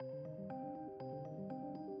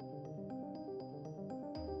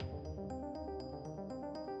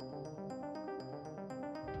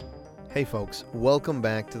Hey folks, welcome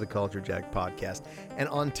back to the Culture Jack podcast. And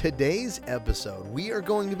on today's episode, we are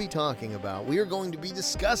going to be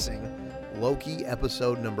discussing Loki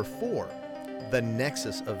episode number 4, the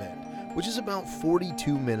Nexus event, which is about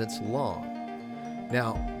 42 minutes long.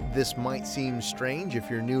 Now, this might seem strange if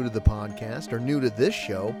you're new to the podcast or new to this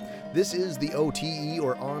show. This is the OTE,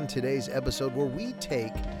 or on today's episode, where we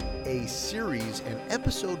take a series and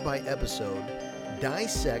episode by episode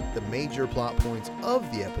dissect the major plot points of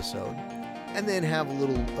the episode, and then have a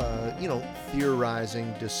little,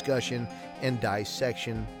 theorizing, discussion, and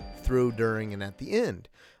dissection through, during, and at the end.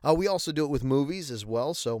 We also do it with movies as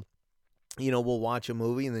well, so, we'll watch a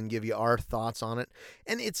movie and then give you our thoughts on it,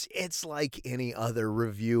 and it's like any other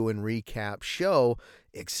review and recap show,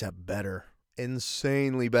 except better.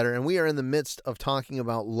 Insanely better. And we are in the midst of talking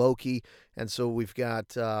about Loki, and so we've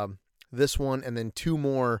got this one and then 2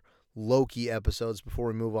 more Loki episodes before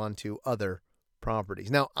we move on to other properties.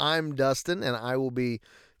 Now, I'm Dustin, and I will be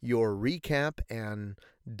your recap and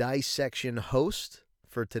dissection host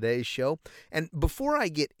for today's show. And before I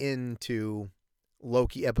get into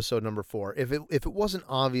Loki episode number 4, if it wasn't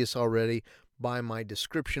obvious already by my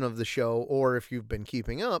description of the show, or if you've been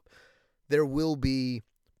keeping up, there will be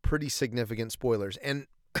pretty significant spoilers. And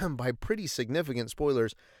by pretty significant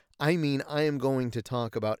spoilers, I mean I am going to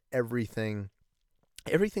talk about everything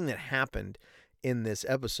that happened in this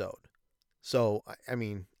episode. So, I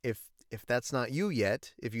mean, if that's not you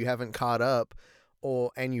yet, if you haven't caught up,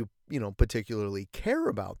 and you particularly care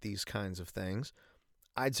about these kinds of things,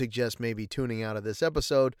 I'd suggest maybe tuning out of this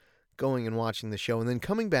episode, going and watching the show, and then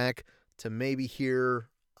coming back to maybe hear,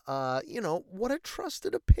 what a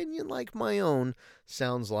trusted opinion like my own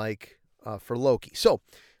sounds like for Loki. So,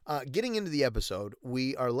 getting into the episode,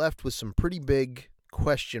 we are left with some pretty big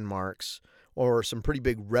question marks, or some pretty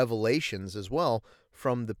big revelations as well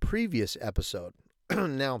from the previous episode.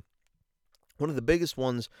 Now, one of the biggest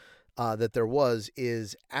ones that there was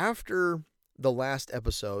is after the last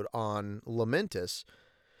episode on Lamentis,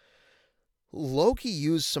 Loki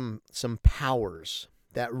used some powers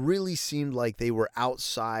that really seemed like they were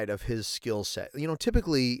outside of his skill set.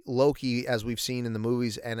 Typically Loki, as we've seen in the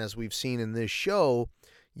movies and as we've seen in this show,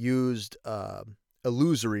 used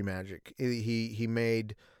illusory magic. He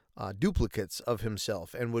made duplicates of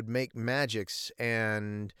himself and would make magics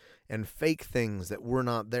and fake things that were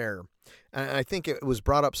not there. And I think it was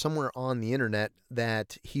brought up somewhere on the internet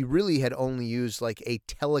that he really had only used like a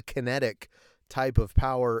telekinetic type of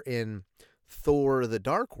power in Thor: The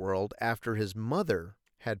Dark World after his mother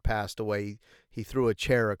had passed away. He threw a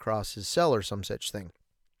chair across his cell or some such thing.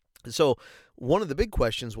 So one of the big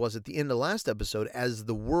questions was at the end of last episode, as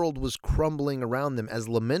the world was crumbling around them, as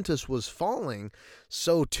Lamentis was falling,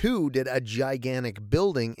 so too did a gigantic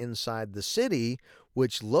building inside the city,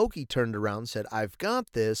 which Loki turned around, said, "I've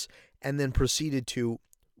got this," and then proceeded to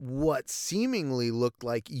what seemingly looked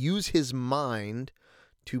like use his mind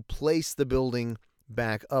to place the building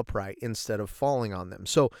back upright instead of falling on them.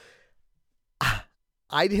 So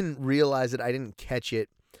I didn't realize it. I didn't catch it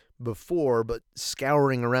before, but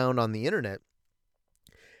scouring around on the internet,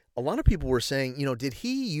 a lot of people were saying, did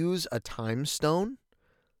he use a time stone?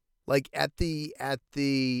 Like at the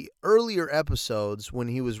earlier episodes when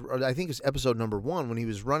he was, I think it's episode number 1, when he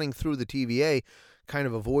was running through the TVA, kind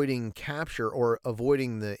of avoiding capture or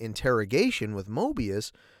avoiding the interrogation with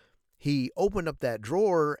Mobius, he opened up that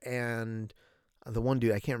drawer and the one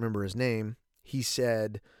dude, I can't remember his name, he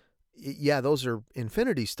said, "Yeah, those are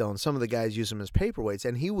Infinity Stones. Some of the guys use them as paperweights."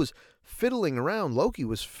 And he was fiddling around, Loki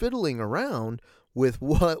was fiddling around with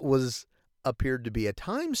what appeared to be a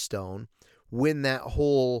time stone when that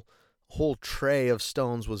whole tray of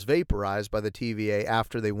stones was vaporized by the TVA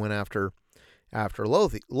after they went after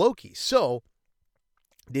Loki. So,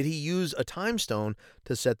 did he use a time stone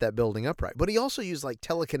to set that building upright? But he also used like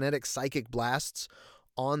telekinetic psychic blasts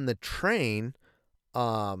on the train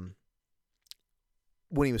when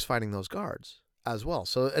he was fighting those guards as well.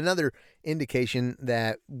 So another indication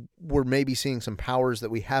that we're maybe seeing some powers that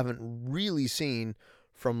we haven't really seen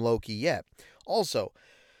from Loki yet. Also,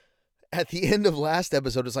 at the end of last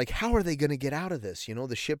episode, it's like, how are they going to get out of this?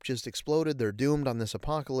 The ship just exploded. They're doomed on this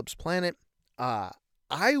apocalypse planet.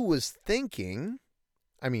 I was thinking,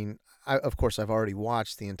 of course, I've already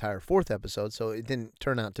watched the entire 4th episode, so it didn't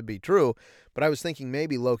turn out to be true. But I was thinking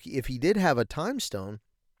maybe Loki, if he did have a time stone,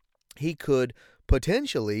 he could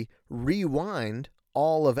potentially rewind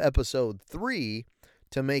all of episode 3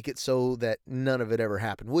 to make it so that none of it ever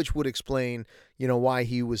happened, which would explain, why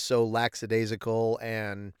he was so lackadaisical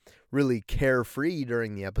and really carefree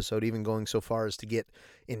during the episode, even going so far as to get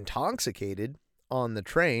intoxicated on the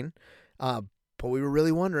train. But we were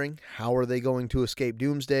really wondering, how are they going to escape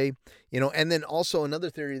Doomsday? And then also another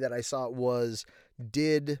theory that I saw was,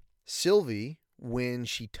 did Sylvie, when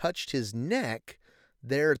she touched his neck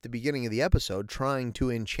there at the beginning of the episode, trying to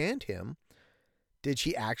enchant him, did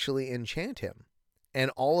she actually enchant him? And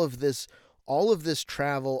all of this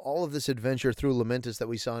travel, all of this adventure through Lamentis that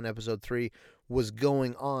we saw in episode 3 was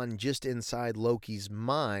going on just inside Loki's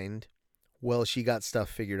mind while she got stuff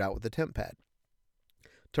figured out with the temp pad.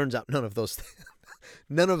 Turns out none of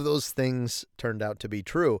those things turned out to be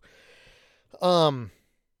true. All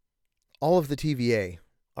of the TVA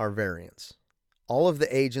are variants. All of the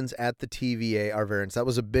agents at the TVA are variants. That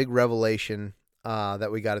was a big revelation that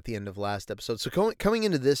we got at the end of last episode. So coming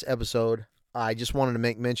into this episode, I just wanted to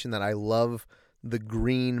make mention that I love the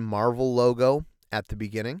green Marvel logo at the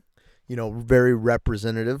beginning. Very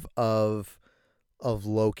representative of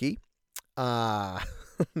Loki.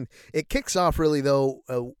 It kicks off really, though,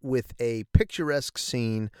 with a picturesque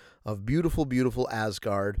scene of beautiful, beautiful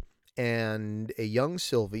Asgard and a young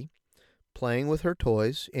Sylvie playing with her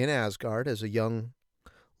toys in Asgard as a young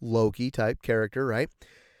Loki-type character, right?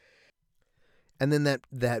 And then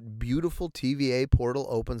that beautiful TVA portal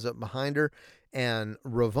opens up behind her, and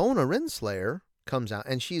Ravonna Renslayer comes out,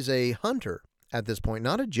 and she's a hunter at this point,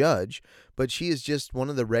 not a judge, but she is just one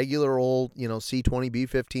of the regular old, C-20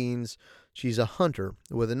 B-15s. She's a hunter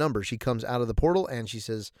with a number. She comes out of the portal and she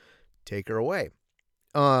says, take her away.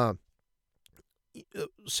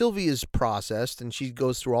 Sylvie is processed, and she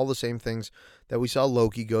goes through all the same things that we saw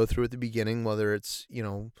Loki go through at the beginning, whether it's,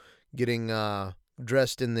 getting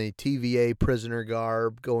dressed in the TVA prisoner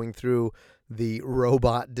garb, going through the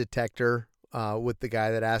robot detector with the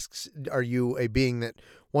guy that asks, are you a being that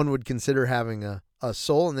one would consider having a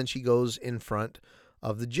soul? And then she goes in front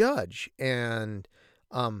of the judge, and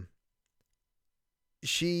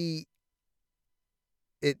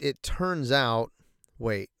it turns out,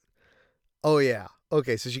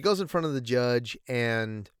 so she goes in front of the judge,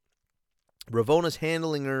 and Ravonna's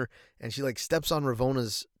handling her, and she steps on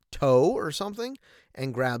Ravonna's toe or something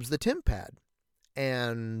and grabs the temp pad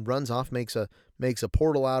and runs off, makes a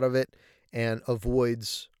portal out of it, and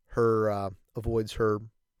avoids her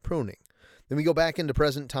pruning. Then we go back into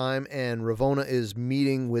present time, and Ravonna is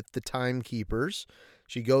meeting with the timekeepers.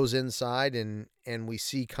 She goes inside, and we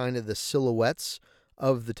see kind of the silhouettes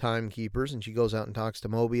of the timekeepers, and she goes out and talks to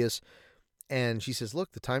Mobius, and she says,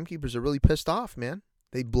 look, the timekeepers are really pissed off, man.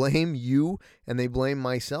 They blame you and they blame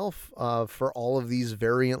myself for all of these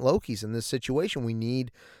variant Lokis in this situation. We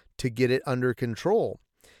need to get it under control.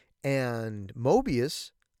 And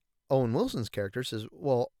Mobius, Owen Wilson's character, says,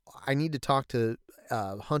 well, I need to talk to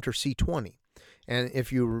Hunter C-20. And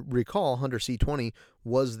if you recall, Hunter C-20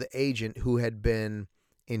 was the agent who had been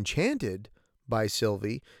enchanted by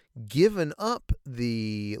Sylvie, given up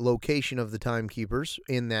the location of the timekeepers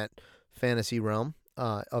in that fantasy realm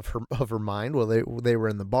of her mind. Well, they were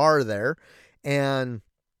in the bar there, and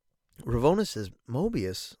Ravonna says,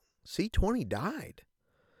 Mobius, C-20 died.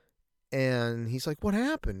 And he's like, what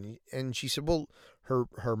happened? And she said, well,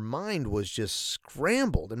 her mind was just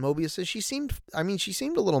scrambled. And Mobius says, she seemed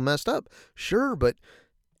a little messed up, sure, but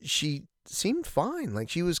she seemed fine. Like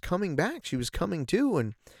she was coming back. She was coming to.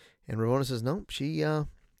 And Ravonna says, no, she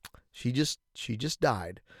just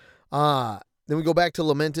died. Then we go back to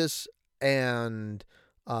Lamentis, and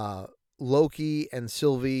Loki and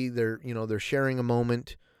Sylvie, they're sharing a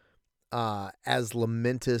moment as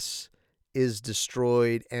Lamentis is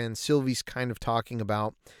destroyed, and Sylvie's kind of talking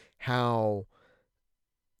about how,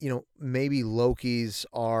 maybe Lokis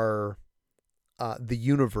are the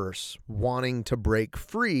universe wanting to break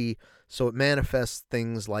free, so it manifests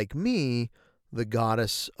things like me, the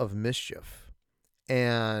goddess of mischief.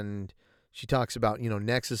 And she talks about,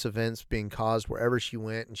 Nexus events being caused wherever she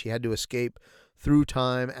went, and she had to escape through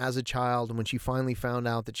time as a child. And when she finally found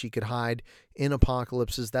out that she could hide in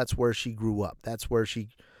apocalypses, that's where she grew up. That's where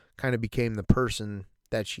she kind of became the person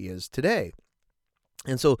that she is today.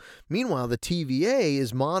 And so, meanwhile, the TVA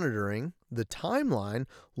is monitoring the timeline,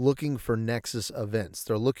 looking for Nexus events.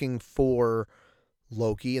 They're looking for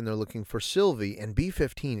Loki, and they're looking for Sylvie, and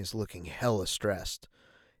B-15 is looking hella stressed.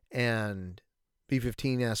 And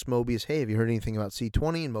B-15 asks Mobius, hey, have you heard anything about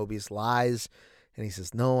C-20? And Mobius lies, and he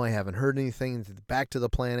says, no, I haven't heard anything. Back to the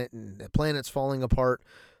planet, and the planet's falling apart.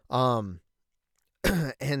 And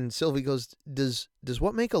Sylvie goes, does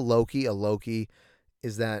what make a Loki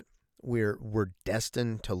is that we're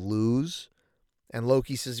destined to lose? And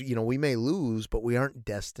Loki says, we may lose, but we aren't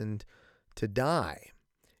destined to die.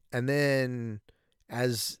 And then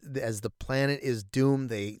as the planet is doomed,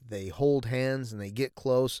 they hold hands and they get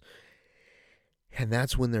close. And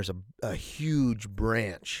that's when there's a huge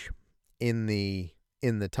branch in the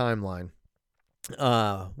timeline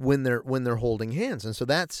when they're holding hands. And so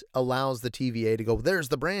that allows the TVA to go, there's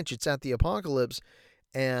the branch, it's at the Apocalypse,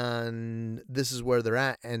 and this is where they're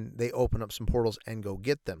at, and they open up some portals and go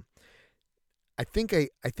get them. I think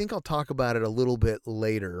I'll talk about it a little bit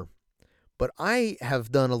later, but I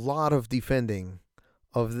have done a lot of defending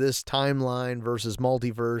of this timeline versus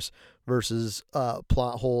multiverse versus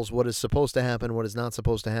plot holes, what is supposed to happen, what is not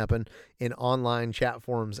supposed to happen in online chat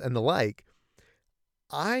forums and the like.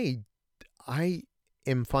 I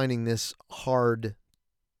am finding this hard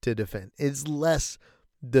to defend. It's less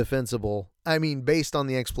defensible, I mean, based on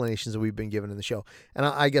the explanations that we've been given in the show. And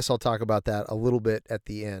I guess I'll talk about that a little bit at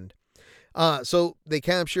the end. So they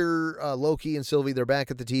capture Loki and Sylvie. They're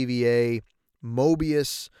back at the TVA.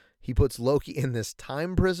 Mobius, he puts Loki in this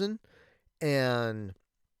time prison, and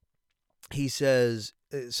he says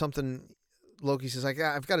something. Loki says, like,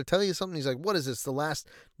 I've got to tell you something. He's like, what is this? The last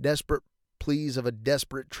desperate pleas of a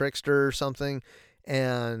desperate trickster or something?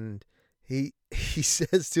 And he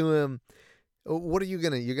says to him, what are you're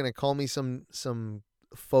gonna call me some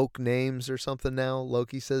folk names or something now?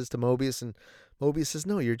 Loki says to Mobius, and Mobius says,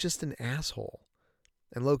 no, you're just an asshole.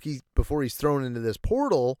 And Loki, before he's thrown into this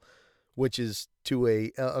portal, which is to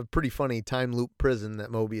a pretty funny time loop prison that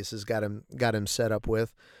Mobius has got him set up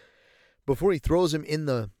with, before he throws him in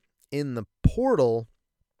the portal,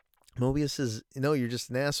 Mobius says, no, you're just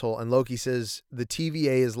an asshole. And Loki says, the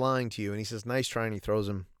TVA is lying to you. And he says, nice try. And he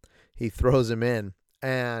throws him in.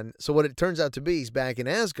 And so what it turns out to be, he's back in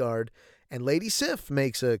Asgard, and Lady Sif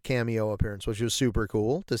makes a cameo appearance, which was super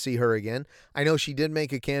cool to see her again. I know she did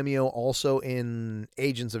make a cameo also in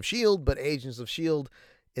Agents of S.H.I.E.L.D., but Agents of S.H.I.E.L.D.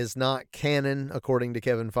 is not canon, according to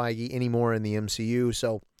Kevin Feige, anymore in the MCU.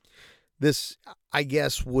 So this, I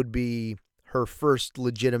guess, would be her first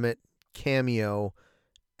legitimate cameo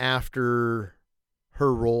after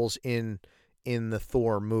her roles in the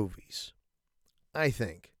Thor movies, I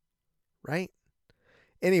think. Right?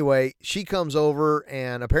 Anyway, she comes over,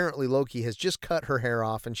 and apparently Loki has just cut her hair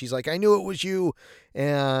off, and she's like, I knew it was you.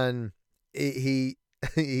 And he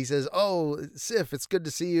says, oh, Sif, it's good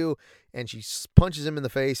to see you. And she punches him in the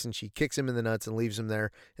face, and she kicks him in the nuts and leaves him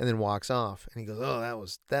there, and then walks off. And he goes, oh,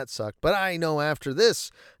 that sucked. But I know after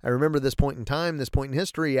this, I remember this point in time, this point in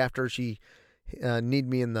history, after she kneed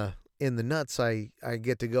me in the nuts, I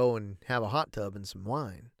get to go and have a hot tub and some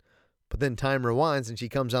wine. But then time rewinds, and she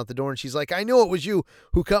comes out the door, and she's like, I knew it was you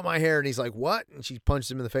who cut my hair. And he's like, what? And she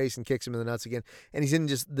punches him in the face and kicks him in the nuts again. And he's in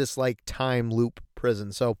just this like time loop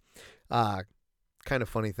prison. So kind of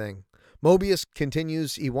funny thing. Mobius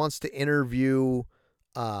continues. He wants to interview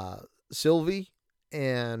Sylvie,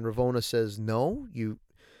 and Ravonna says, no, you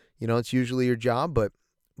know, it's usually your job,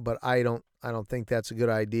 but I don't think that's a good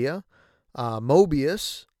idea.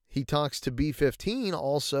 Mobius, he talks to B-15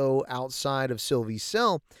 also outside of Sylvie's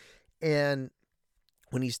cell. And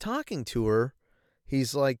when he's talking to her,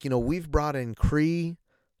 he's like, you know, we've brought in Kree,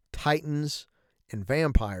 Titans, and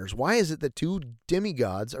vampires. Why is it that two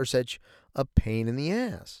demigods are such a pain in the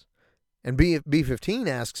ass? And B-15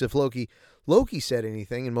 asks if Loki said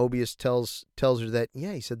anything, and Mobius tells her that,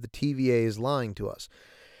 yeah, he said the TVA is lying to us.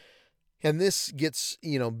 And this gets,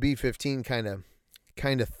 you know, B-15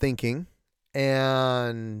 kind of thinking,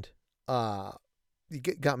 and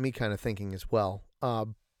it got me kind of thinking as well.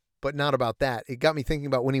 But not about that. It got me thinking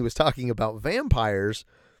about when he was talking about vampires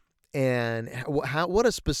and what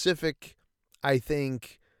a specific, I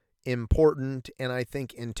think, important and I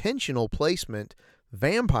think intentional placement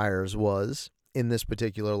vampires was in this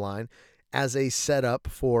particular line as a setup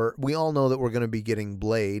for, we all know that we're going to be getting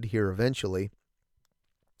Blade here eventually,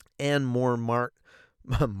 and more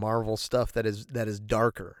Marvel stuff that is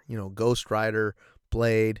darker. You know, Ghost Rider,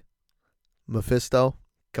 Blade, Mephisto.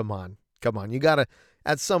 Come on. You gotta,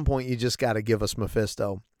 at some point, you just gotta give us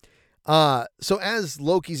Mephisto. So as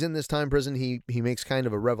Loki's in this time prison, he makes kind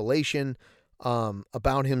of a revelation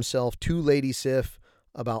about himself to Lady Sif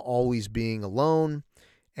about always being alone.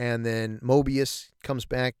 And then Mobius comes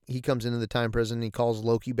back. He comes into the time prison. He calls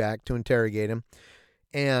Loki back to interrogate him.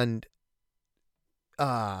 And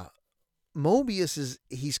Mobius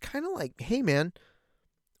he's kind of like, hey man,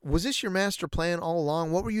 was this your master plan all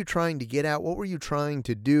along? What were you trying to get at? What were you trying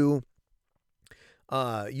to do?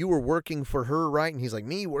 You were working for her, right? And he's like,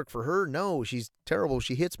 me work for her? No, she's terrible.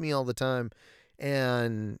 She hits me all the time.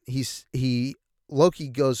 And Loki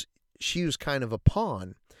goes, she was kind of a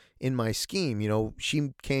pawn in my scheme. You know,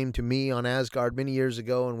 she came to me on Asgard many years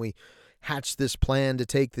ago, and we hatched this plan to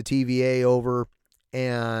take the TVA over,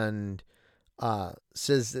 and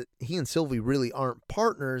says that he and Sylvie really aren't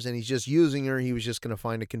partners, and he's just using her. He was just going to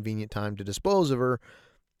find a convenient time to dispose of her.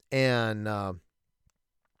 And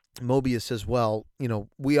Mobius says, well,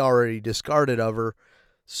 we already discarded of her,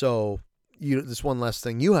 so this one less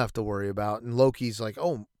thing you have to worry about. And Loki's like,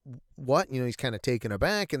 oh, what? He's kind of taken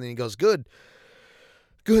aback, and then he goes, good,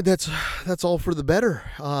 that's all for the better.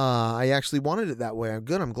 I actually wanted it that way. I'm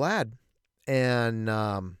good, I'm glad.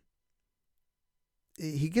 And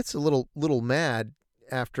he gets a little mad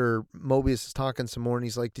after Mobius is talking some more, and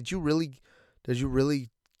he's like, did you really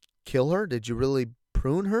kill her? Did you really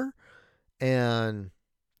prune her? And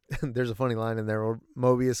there's a funny line in there where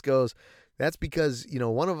Mobius goes, that's because,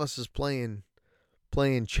 one of us is playing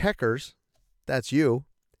checkers. That's you.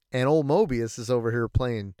 And old Mobius is over here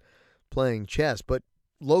playing chess. But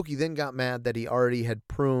Loki then got mad that he already had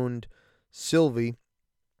pruned Sylvie.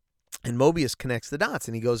 And Mobius connects the dots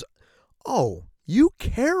and he goes, oh, you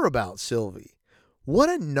care about Sylvie. What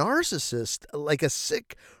a narcissist, like a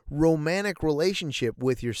sick romantic relationship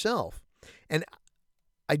with yourself. And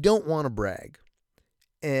I don't want to brag,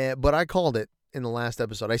 but I called it in the last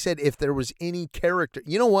episode. I said if there was any character,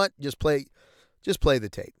 you know what? Just play the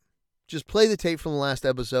tape. Just play the tape from the last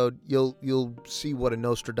episode. You'll see what a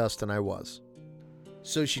Nostradustin I was.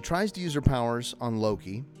 So she tries to use her powers on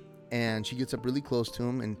Loki, and she gets up really close to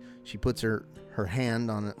him, and she puts her hand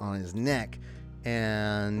on his neck,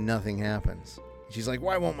 and nothing happens. She's like,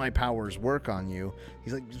 why won't my powers work on you?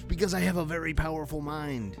 He's like, just because I have a very powerful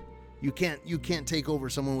mind. You can't take over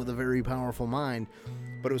someone with a very powerful mind.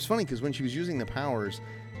 But it was funny because when she was using the powers,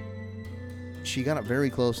 she got up very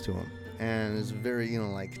close to him. And it was a very,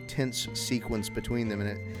 tense sequence between them.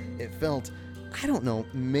 And it felt, I don't know,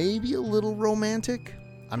 maybe a little romantic.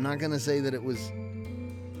 I'm not going to say that it was,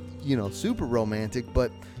 super romantic,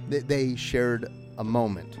 but they shared a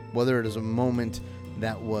moment. Whether it is a moment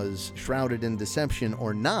that was shrouded in deception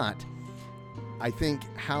or not, I think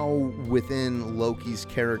how within Loki's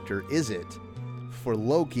character is it for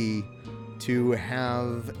Loki to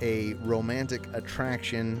have a romantic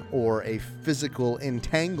attraction or a physical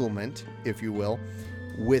entanglement, if you will,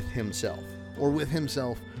 with himself, or with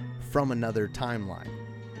himself from another timeline.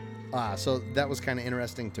 So that was kind of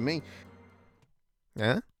interesting to me.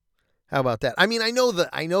 Yeah? How about that? I mean, I know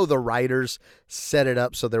the writers set it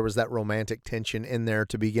up so there was that romantic tension in there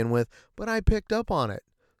to begin with, but I picked up on it.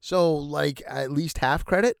 So, at least half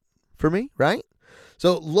credit for me, right?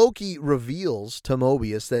 So Loki reveals to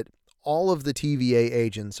Mobius that all of the TVA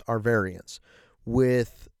agents are variants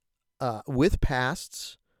with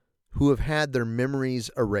pasts who have had their memories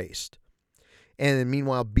erased. And then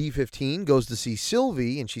meanwhile, B-15 goes to see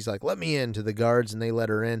Sylvie, and she's like, let me in, to the guards, and they let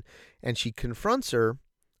her in. And she confronts her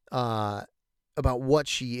about what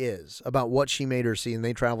she is, about what she made her see. And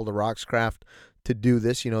they travel to Roxcraft to do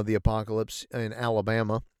this, the apocalypse in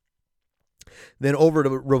Alabama. Then over to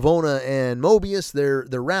Ravonna and Mobius,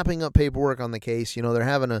 they're wrapping up paperwork on the case. They're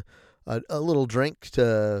having a little drink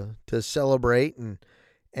to celebrate,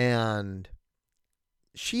 and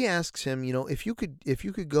she asks him, if you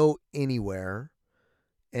could go anywhere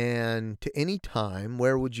and to any time,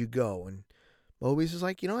 where would you go? And Mobius is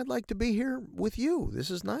like, I'd like to be here with you. This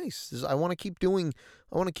is nice. I want to keep doing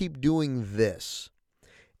this.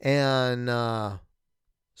 And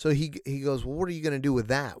so he goes, well, what are you going to do with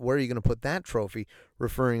that? Where are you going to put that trophy?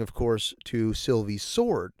 Referring, of course, to Sylvie's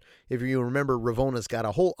sword. If you remember, Ravonna's got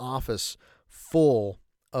a whole office full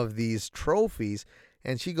of these trophies,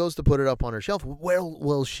 and she goes to put it up on her shelf.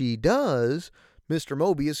 Well, she does. Mr.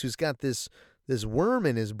 Mobius, who's got this worm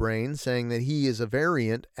in his brain saying that he is a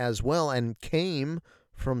variant as well and came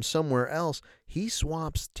from somewhere else, he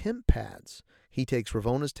swaps temp pads. He takes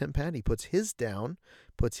Ravonna's temp pad, he puts his down,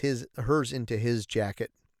 puts hers into his jacket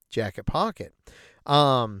pocket.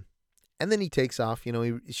 And then he takes off,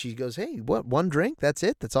 she goes, hey, what, one drink? That's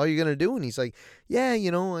it? That's all you're going to do? And he's like, yeah,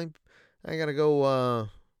 I got to go,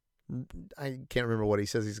 I can't remember what he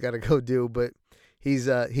says he's got to go do, but he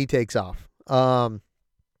takes off.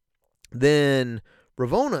 Then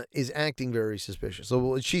Ravonna is acting very suspicious.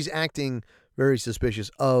 So she's acting very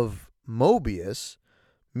suspicious of Mobius.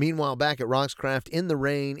 Meanwhile, back at Roxcraft, in the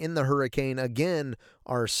rain, in the hurricane, again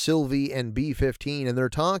are Sylvie and B-15, and they're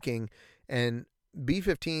talking, and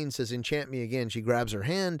B-15 says, enchant me again. She grabs her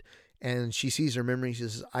hand, and she sees her memory. She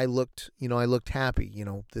says, I looked happy,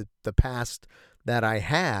 the past that I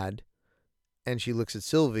had. And she looks at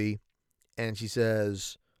Sylvie, and she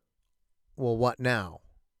says, well, what now?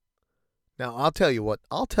 Now, I'll tell you what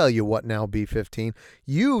now, B-15.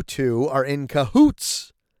 You two are in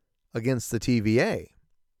cahoots against the TVA.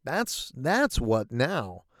 That's what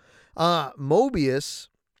now. Mobius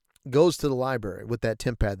goes to the library with that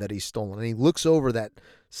temp pad that he's stolen, and he looks over that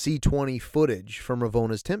C-20 footage from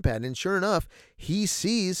Ravonna's temp pad, and sure enough, he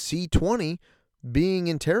sees C-20 being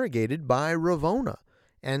interrogated by Ravonna.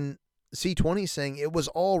 And C20 saying it was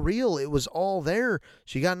all real. It was all there.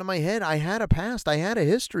 She got into my head. I had a past. I had a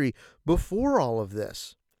history before all of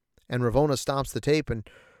this. And Ravonna stops the tape, and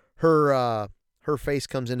her face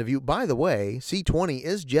comes into view. By the way, C20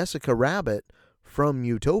 is Jessica Rabbit from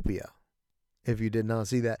Utopia, if you did not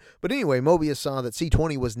see that. But anyway, Mobius saw that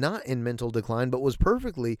C20 was not in mental decline, but was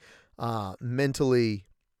perfectly mentally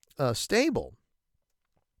stable.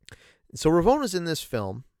 So Ravonna's in this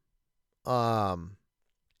film.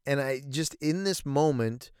 And I just, in this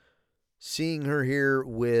moment, seeing her here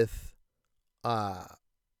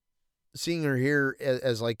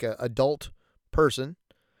as like an adult person.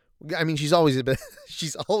 I mean, she's always been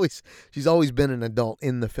she's always been an adult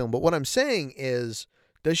in the film. But what I'm saying is,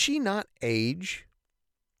 does she not age?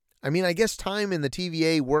 I mean, I guess time in the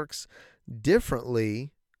TVA works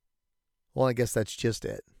differently. Well, I guess that's just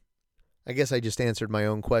it. I guess I just answered my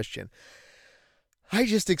own question. I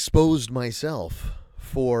just exposed myself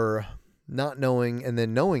for not knowing and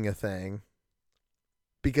then knowing a thing,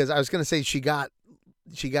 because I was going to say she got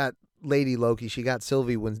Lady Loki, she got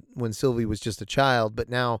Sylvie when Sylvie was just a child, but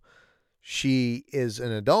now she is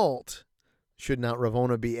an adult. Should not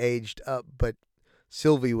Ravonna be aged up? But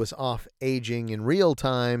Sylvie was off aging in real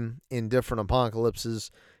time in different apocalypses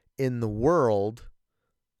in the world.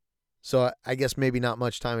 So I guess maybe not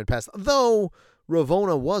much time had passed. Though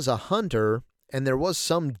Ravonna was a hunter, and there was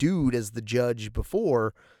some dude as the judge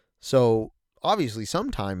before, so obviously some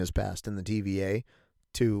time has passed in the TVA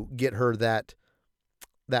to get her that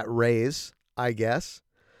raise, I guess.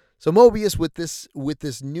 So Mobius, with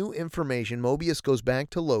this new information, Mobius goes back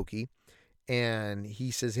to Loki, and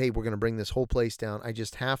he says, hey, we're going to bring this whole place down. I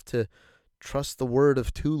just have to trust the word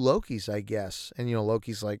of two Lokis, I guess. And,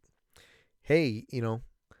 Loki's like, hey,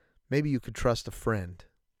 maybe you could trust a friend.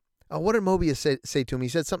 What did Mobius say to him? He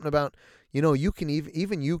said something about, you can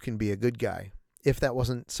even you can be a good guy, if that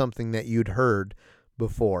wasn't something that you'd heard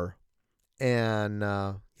before. And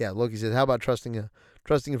Loki says, how about trusting a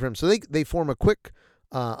friend? So they form a quick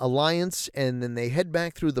alliance, and then they head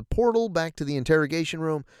back through the portal back to the interrogation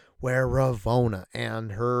room, where Ravonna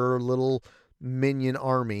and her little minion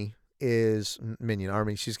army. She's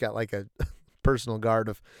got like a personal guard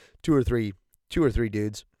of two or three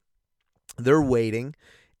dudes. They're waiting.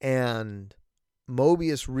 And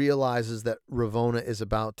Mobius realizes that Ravonna is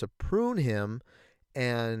about to prune him,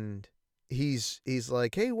 and he's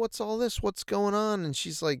like, hey, what's all this? What's going on? And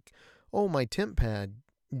she's like, oh, my temp pad.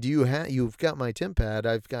 You've got my temp pad.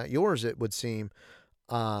 I've got yours, it would seem.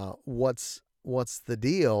 What's the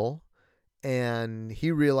deal? And he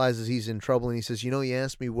realizes he's in trouble, and he says, you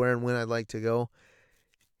asked me where and when I'd like to go.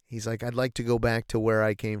 He's like, I'd like to go back to where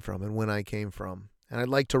I came from and when I came from. And I'd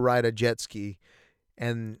like to ride a jet ski.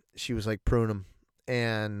 And she was like, prune him.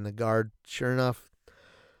 And the guard, sure enough,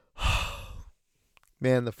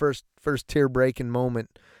 man, the first tear-breaking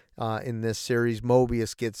moment in this series,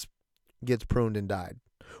 Mobius gets pruned and died.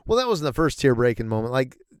 Well, that wasn't the first tear-breaking moment.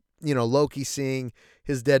 Like, Loki seeing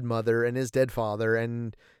his dead mother and his dead father,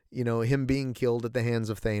 and, him being killed at the hands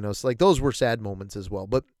of Thanos. Like, those were sad moments as well.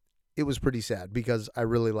 But it was pretty sad, because I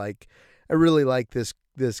really like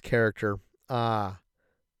this character.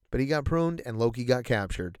 But he got pruned, and Loki got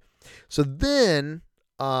captured. So then,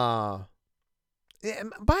 by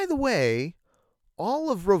the way,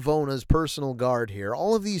 all of Ravonna's personal guard here,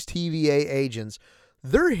 all of these TVA agents,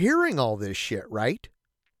 they're hearing all this shit, right?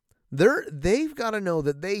 They've got to know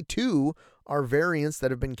that they too are variants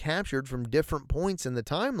that have been captured from different points in the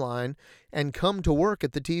timeline and come to work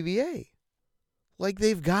at the TVA. Like,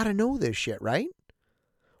 they've got to know this shit, right?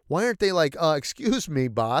 Why aren't they like, excuse me,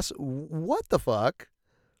 boss, what the fuck?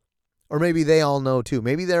 Or maybe they all know too.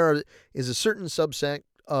 Maybe there is a certain subsect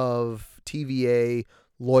of TVA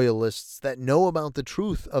loyalists that know about the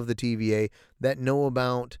truth of the TVA, that know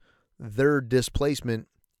about their displacement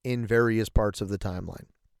in various parts of the timeline.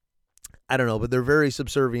 I don't know, but they're very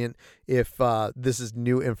subservient if this is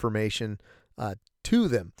new information to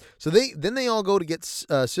them. So they all go to get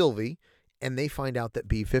Sylvie, and they find out that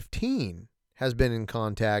B-15 has been in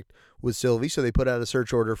contact with Sylvie, so they put out a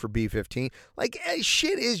search order for B-15. Like,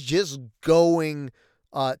 shit is just going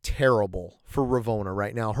terrible for Ravonna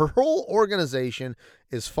right now. Her whole organization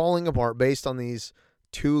is falling apart based on these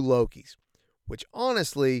two Lokis, which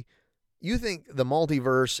honestly, you think the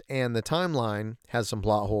multiverse and the timeline has some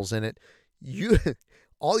plot holes in it.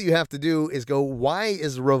 All you have to do is go, why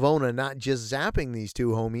is Ravonna not just zapping these two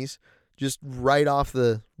homies just right off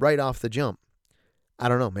the jump? I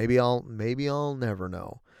don't know. Maybe I'll never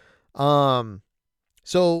know.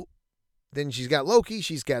 So then she's got Loki,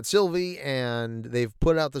 she's got Sylvie, and they've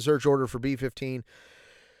put out the search order for B-15.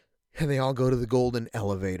 And they all go to the golden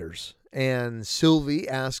elevators. And Sylvie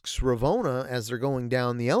asks Ravonna as they're going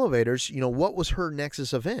down the elevators, what was her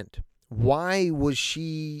Nexus event? Why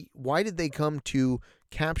did they come to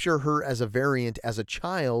capture her as a variant as a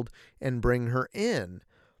child and bring her in?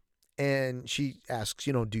 And she asks,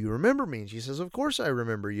 do you remember me? And she says, of course I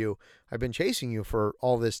remember you. I've been chasing you for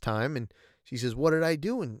all this time. And she says, what did I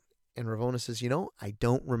do? And Ravonna says, I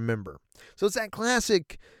don't remember. So it's that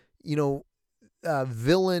classic,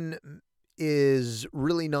 villain is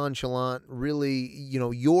really nonchalant, really,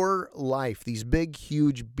 your life, these big,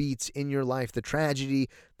 huge beats in your life, the tragedy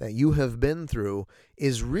that you have been through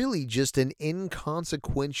is really just an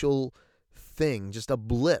inconsequential thing, just a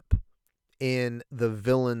blip in the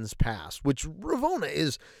villain's past, which Ravonna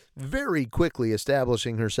is very quickly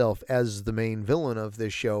establishing herself as the main villain of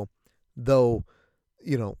this show, though,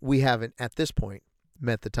 we haven't at this point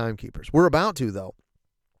met the Timekeepers. We're about to, though.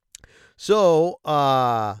 So,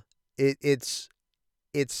 it's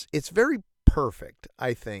very perfect,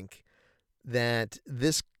 I think, that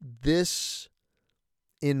this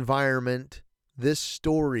environment, this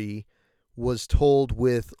story was told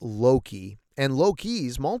with Loki and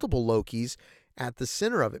multiple Lokis at the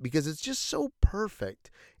center of it, because it's just so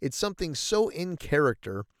perfect. It's something so in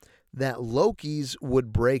character that Lokis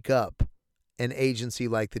would break up an agency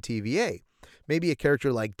like the TVA. Maybe a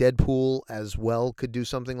character like Deadpool as well could do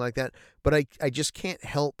something like that. But I just can't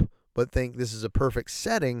help but think this is a perfect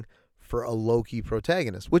setting for a Loki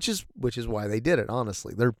protagonist, which is why they did it,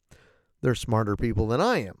 honestly. They're smarter people than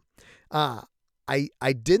I am.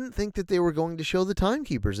 I didn't think that they were going to show the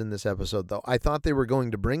Timekeepers in this episode, though. I thought they were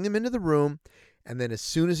going to bring them into the room, and then as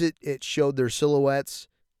soon as it showed their silhouettes,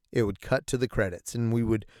 it would cut to the credits, and we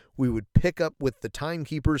would pick up with the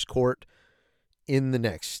Timekeepers court in the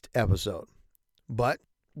next episode. But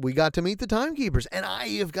we got to meet the Timekeepers, and I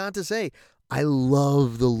have got to say, I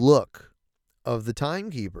love the look of the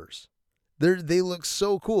Timekeepers. They look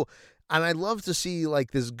so cool. And I'd love to see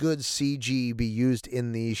like this good CG be used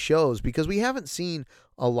in these shows, because we haven't seen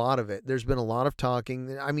a lot of it. There's been a lot of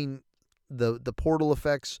talking. I mean, the portal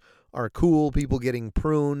effects are cool. People getting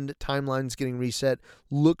pruned, timelines getting reset.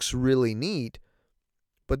 Looks really neat.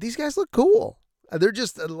 But these guys look cool. They're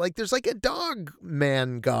just like, there's like a dog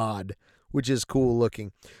man god, which is cool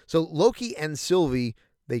looking. So Loki and Sylvie,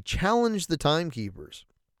 they challenge the Timekeepers.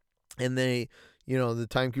 And they, the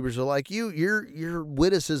Timekeepers are like, your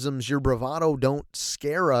witticisms, your bravado don't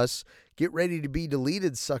scare us. Get ready to be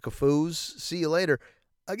deleted, suckafoos. See you later.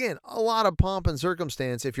 Again, a lot of pomp and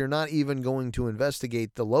circumstance. If you're not even going to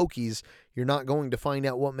investigate the Lokis, you're not going to find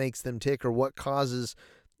out what makes them tick or what causes,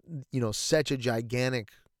 such a gigantic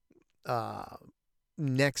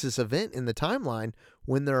Nexus event in the timeline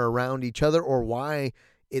when they're around each other, or why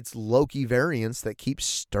it's Loki variants that keep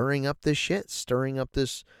stirring up this shit, stirring up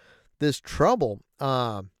this trouble.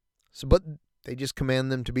 But they just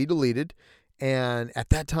command them to be deleted. And at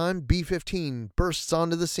that time, B-15 bursts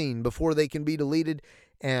onto the scene before they can be deleted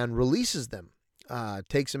and releases them.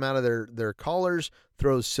 Takes them out of their collars,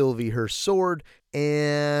 throws Sylvie her sword,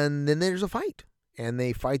 and then there's a fight. And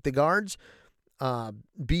they fight the guards.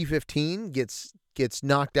 B-15 gets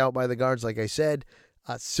knocked out by the guards, like I said.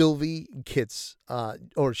 Sylvie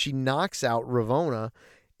she knocks out Ravonna,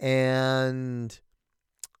 and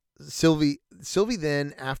Sylvie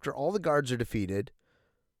then, after all the guards are defeated,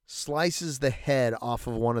 slices the head off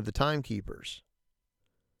of one of the Timekeepers.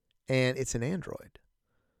 And it's an android.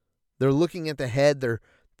 They're looking at the head,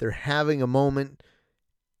 they're having a moment,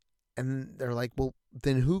 and they're like, well,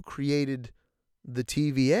 then who created the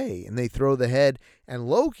TVA? And they throw the head, and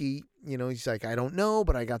Loki, he's like, I don't know,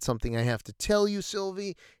 but I got something I have to tell you,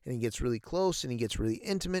 Sylvie. And he gets really close, and he gets really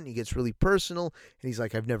intimate, and he gets really personal, and he's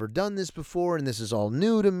like, I've never done this before, and this is all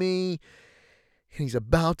new to me. And he's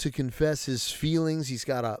about to confess his feelings. He's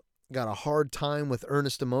got a hard time with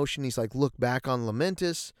earnest emotion. He's like, look back on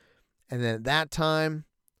Lamentis. And then at that time,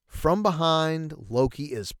 from behind, Loki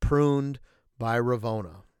is pruned by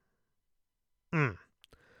Ravonna.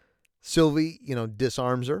 Sylvie,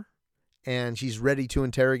 disarms her, and she's ready to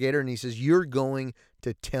interrogate her. And he says, you're going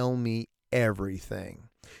to tell me everything.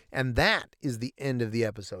 And that is the end of the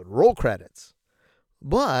episode. Roll credits.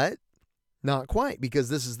 But not quite, because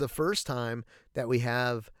this is the first time that we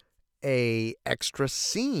have a extra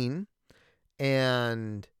scene.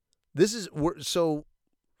 And this is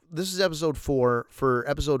episode 4. For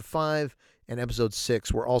episode 5 and episode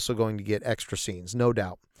 6, we're also going to get extra scenes, no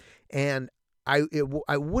doubt. And I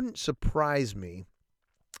wouldn't surprise me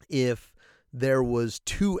if there was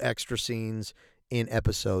 2 extra scenes in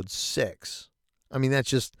episode 6. I mean, that's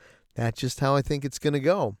just how I think it's going to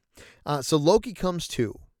go. So Loki comes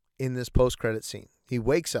to in this post-credit scene. He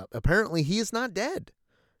wakes up. Apparently, he is not dead.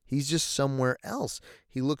 He's just somewhere else.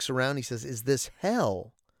 He looks around. He says, "Is this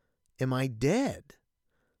hell? Am I dead?"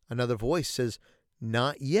 Another voice says,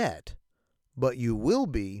 "Not yet, but you will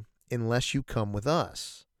be unless you come with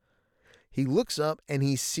us." He looks up and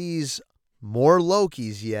he sees more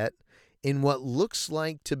Lokis yet in what looks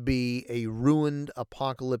like to be a ruined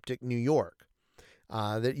apocalyptic New York.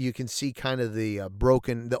 That you can see kind of the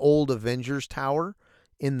the old Avengers Tower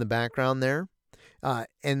in the background there.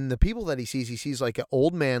 And the people that he sees like an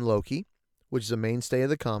old man Loki, which is a mainstay of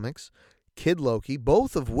the comics, Kid Loki,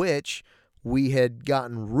 both of which we had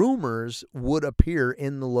gotten rumors would appear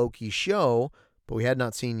in the Loki show, but we had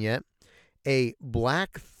not seen yet. A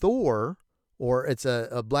black Thor, or it's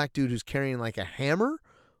a black dude who's carrying like a hammer,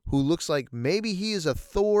 who looks like maybe he is a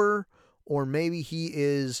Thor, or maybe he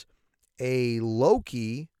is a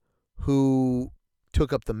Loki who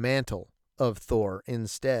took up the mantle of Thor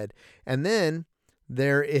instead. And then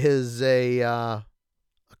there is a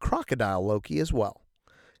crocodile Loki as well.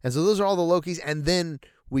 And so those are all the Lokis, and then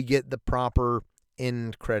we get the proper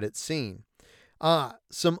end credit scene.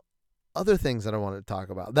 Some other things that I wanted to talk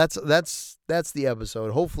about. That's the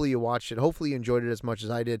episode. Hopefully you watched it. Hopefully you enjoyed it as much as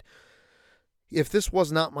I did. If this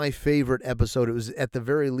was not my favorite episode, it was at the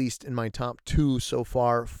very least in my top 2 so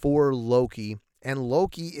far for Loki. And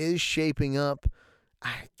Loki is shaping up.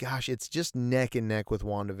 Gosh, it's just neck and neck with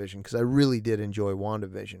WandaVision, because I really did enjoy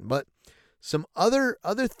WandaVision. But some other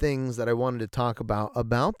things that I wanted to talk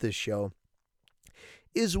about this show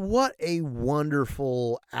is what a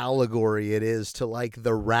wonderful allegory it is to like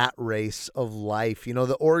the rat race of life. You know,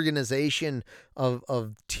 the organization of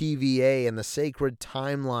TVA and the sacred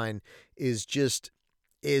timeline is just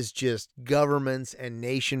governments and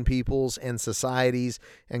nation peoples and societies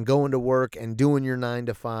and going to work and doing your 9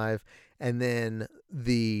 to 5. And then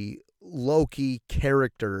the Loki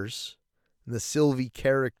characters, the Sylvie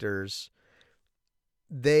characters,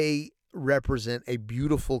 they represent a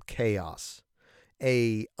beautiful chaos,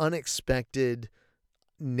 a unexpected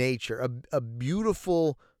nature, a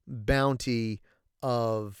beautiful bounty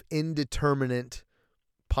of indeterminate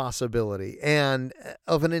possibility and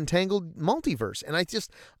of an entangled multiverse. And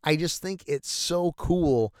I just think it's so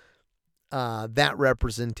cool, that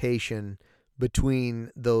representation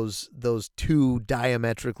between those two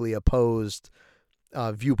diametrically opposed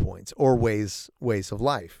viewpoints or ways of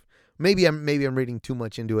life. Maybe I'm reading too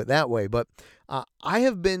much into it that way, but I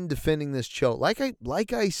have been defending this show, like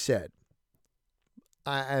I said,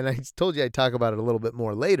 and I told you I'd talk about it a little bit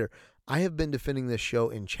more later. I have been defending this show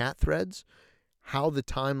in chat threads, how the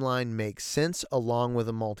timeline makes sense along with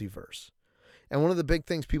a multiverse. And one of the big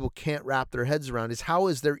things people can't wrap their heads around is, how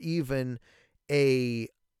is there even a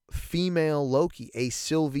female Loki, a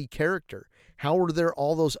Sylvie character? How are there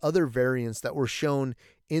all those other variants that were shown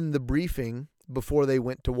in the briefing before they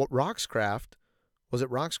went to Roxcraft? Was it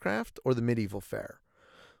Roxcraft or the Medieval Fair?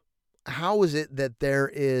 How is it that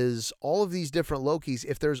there is all of these different Lokis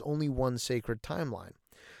if there's only one sacred timeline?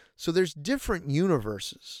 So there's different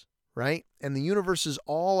universes, right? And the universes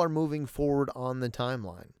all are moving forward on the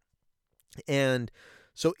timeline. And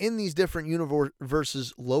so in these different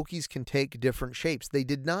universes, Lokis can take different shapes. They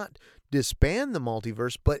did not disband the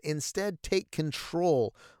multiverse, but instead take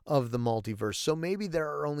control of the multiverse. So maybe there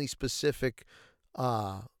are only specific,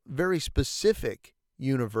 very specific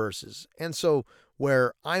universes. And so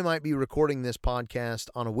where I might be recording this podcast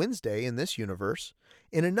on a Wednesday in this universe,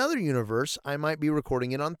 in another universe, I might be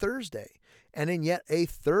recording it on Thursday. And in yet a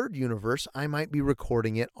third universe, I might be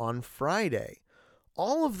recording it on Friday.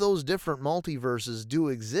 All of those different multiverses do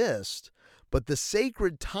exist, but the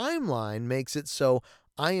sacred timeline makes it so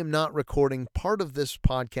I am not recording part of this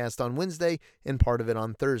podcast on Wednesday and part of it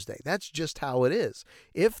on Thursday. That's just how it is.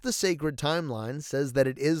 If the sacred timeline says that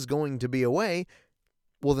it is going to be a way,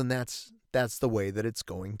 well, then that's the way that it's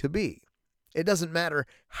going to be. It doesn't matter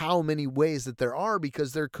how many ways that there are,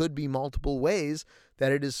 because there could be multiple ways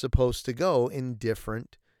that it is supposed to go in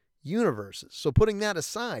different universes. So putting that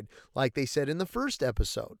aside, like they said in the first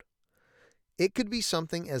episode, it could be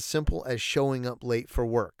something as simple as showing up late for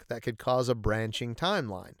work that could cause a branching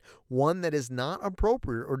timeline, one that is not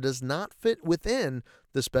appropriate or does not fit within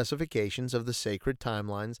the specifications of the sacred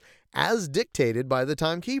timelines as dictated by the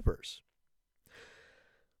timekeepers.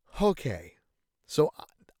 Okay, so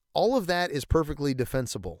all of that is perfectly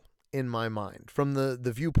defensible in my mind from the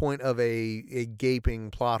viewpoint of a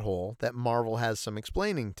gaping plot hole that Marvel has some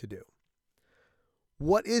explaining to do.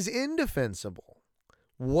 What is indefensible?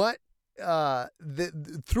 What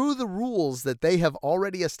through the rules that they have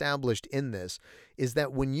already established in this is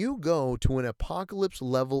that when you go to an apocalypse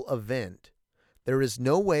level event, There is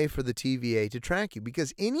no way for the TVA to track you,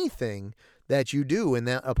 because anything that you do in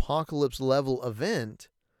that apocalypse level event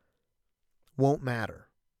won't matter,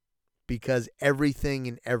 because everything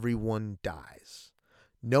and everyone dies.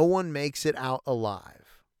 No one makes it out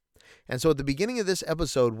alive. And so at the beginning of this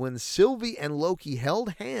episode, when Sylvie and Loki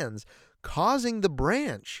held hands, causing the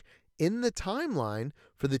branch in the timeline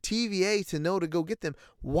for the TVA to know to go get them,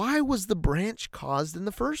 why was the branch caused in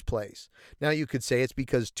the first place? Now, you could say it's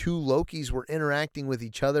because two Lokis were interacting with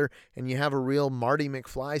each other and you have a real Marty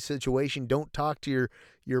McFly situation. Don't talk to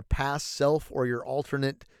your past self or your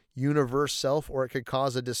alternate universe self, or it could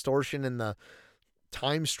cause a distortion in the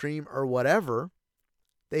time stream or whatever.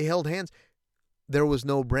 They held hands. There was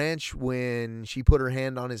no branch when she put her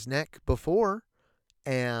hand on his neck before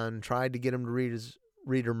and tried to get him to read his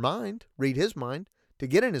mind, to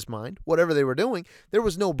get in his mind, whatever they were doing. There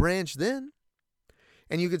was no branch then.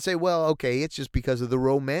 And you could say, well, okay, it's just because of the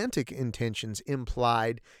romantic intentions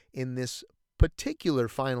implied in this particular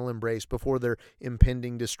final embrace before their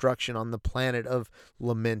impending destruction on the planet of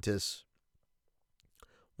Lamentis.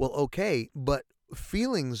 Well, okay, but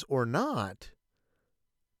feelings or not,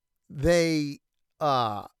 they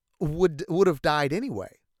would have died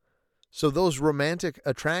anyway. So those romantic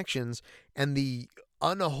attractions and the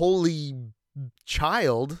unholy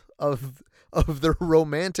child of the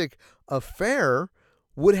romantic affair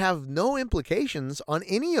would have no implications on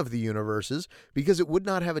any of the universes, because it would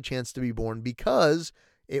not have a chance to be born, because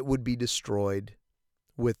it would be destroyed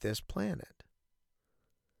with this planet.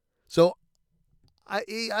 So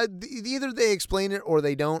either they explain it or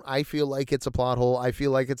they don't. I feel like it's a plot hole. I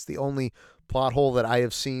feel like it's the only plot hole that I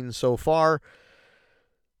have seen so far.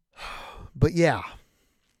 But yeah,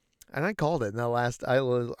 and I called it in that last.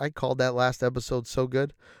 I called that last episode so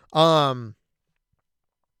good.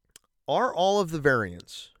 Are all of the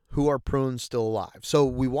variants who are pruned still alive? So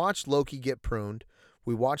we watched Loki get pruned.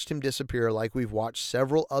 We watched him disappear, like we've watched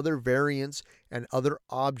several other variants and other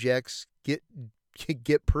objects get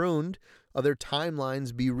pruned, other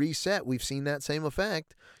timelines be reset. We've seen that same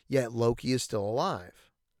effect, yet Loki is still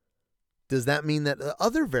alive. Does that mean that the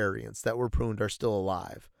other variants that were pruned are still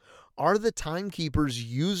alive? Are the timekeepers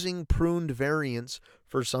using pruned variants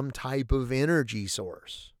for some type of energy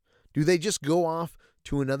source? Do they just go off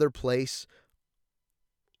to another place,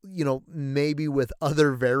 maybe with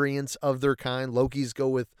other variants of their kind? Lokis go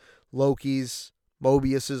with Lokis,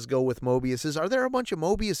 Mobiuses go with Mobiuses. Are there a bunch of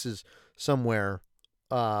Mobiuses somewhere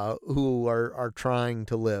who are trying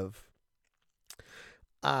to live?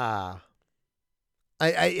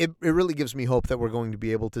 It really gives me hope that we're going to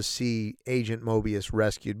be able to see Agent Mobius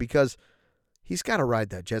rescued, because he's got to ride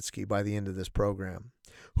that jet ski by the end of this program.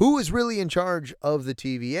 Who is really in charge of the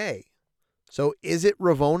TVA? So is it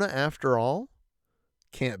Ravonna after all?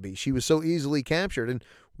 Can't be. She was so easily captured, and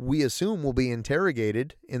we assume will be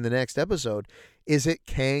interrogated in the next episode. Is it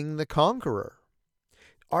Kang the Conqueror?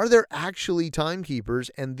 Are there actually timekeepers,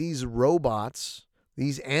 and these robots,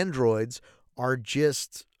 these androids, are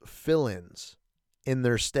just fill-ins in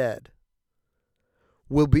their stead?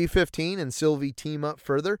 Will B-15 and Sylvie team up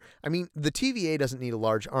further? I mean, the TVA doesn't need a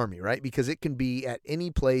large army, right? Because it can be at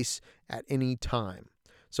any place at any time.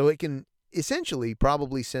 So it can essentially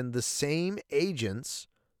probably send the same agents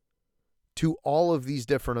to all of these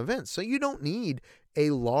different events. So you don't need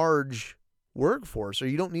a large workforce, or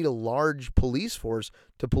you don't need a large police force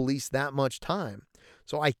to police that much time.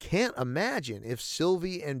 So I can't imagine if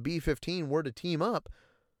Sylvie and B-15 were to team up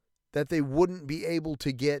that they wouldn't be able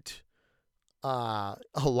to get a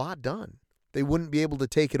lot done. They wouldn't be able to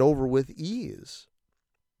take it over with ease.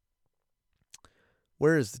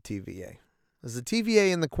 Where is the TVA? Is the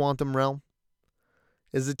TVA in the quantum realm?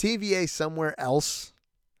 Is the TVA somewhere else?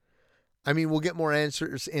 I mean, we'll get more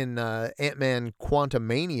answers in Ant-Man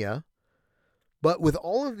Quantumania. But with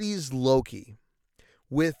all of these Loki,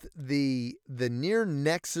 with the near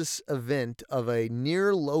Nexus event of a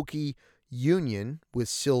near Loki union with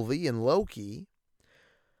Sylvie and Loki,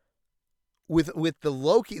 with the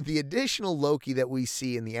Loki, the additional Loki that we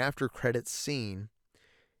see in the after credits scene,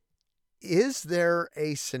 is there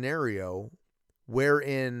a scenario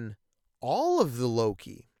wherein all of the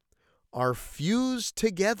Loki are fused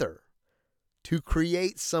together to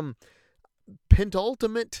create some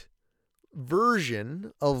penultimate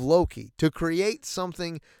version of Loki, to create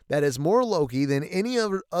something that is more Loki than any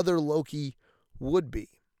other Loki would be?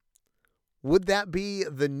 Would that be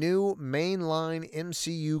the new mainline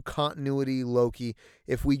MCU continuity Loki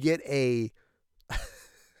if we get a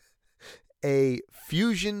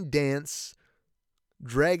fusion dance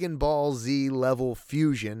Dragon Ball Z level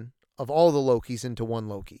fusion of all the Lokis into one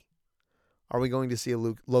Loki? Are we going to see a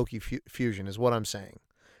Loki fusion is what I'm saying.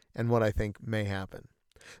 and what I think may happen.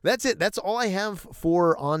 That's it. That's all I have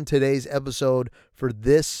for on today's episode for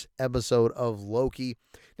this episode of Loki.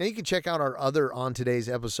 Now you can check out our other on today's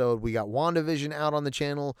episode. We got WandaVision out on the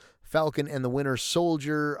channel, Falcon and the Winter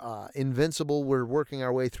Soldier, Invincible. We're working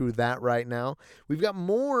our way through that right now. We've got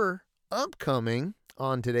more upcoming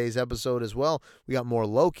on today's episode as well. We got more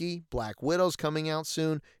Loki, Black Widow's coming out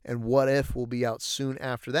soon, and What If will be out soon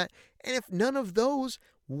after that. And if none of those,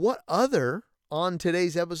 what other on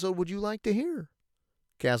today's episode would you like to hear?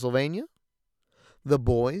 Castlevania? The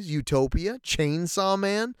Boys? Utopia? Chainsaw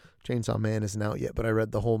Man? Chainsaw Man isn't out yet, but I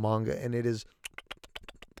read the whole manga and it is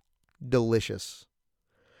delicious.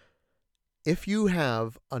 If you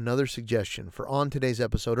have another suggestion for on today's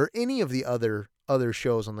episode or any of the other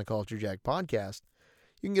shows on the Culture Jack podcast,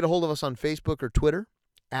 you can get a hold of us on Facebook or Twitter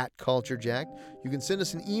at Culture Jack. You can send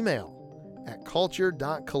us an email at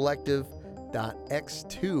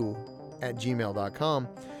culture.collective.x2@gmail.com.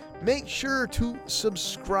 Make sure to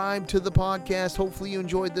subscribe to the podcast. Hopefully you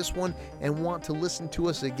enjoyed this one and want to listen to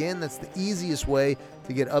us again. That's the easiest way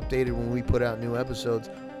to get updated when we put out new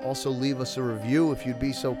episodes. Also, leave us a review if you'd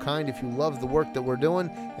be so kind. If you love the work that we're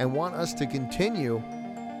doing and want us to continue,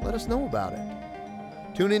 let us know about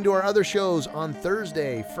it. Tune into our other shows on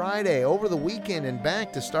Thursday, Friday, over the weekend, and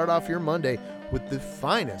back to start off your Monday with the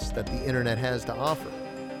finest that the internet has to offer.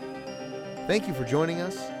 Thank you for joining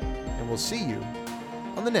us, and we'll see you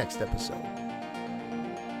on the next episode.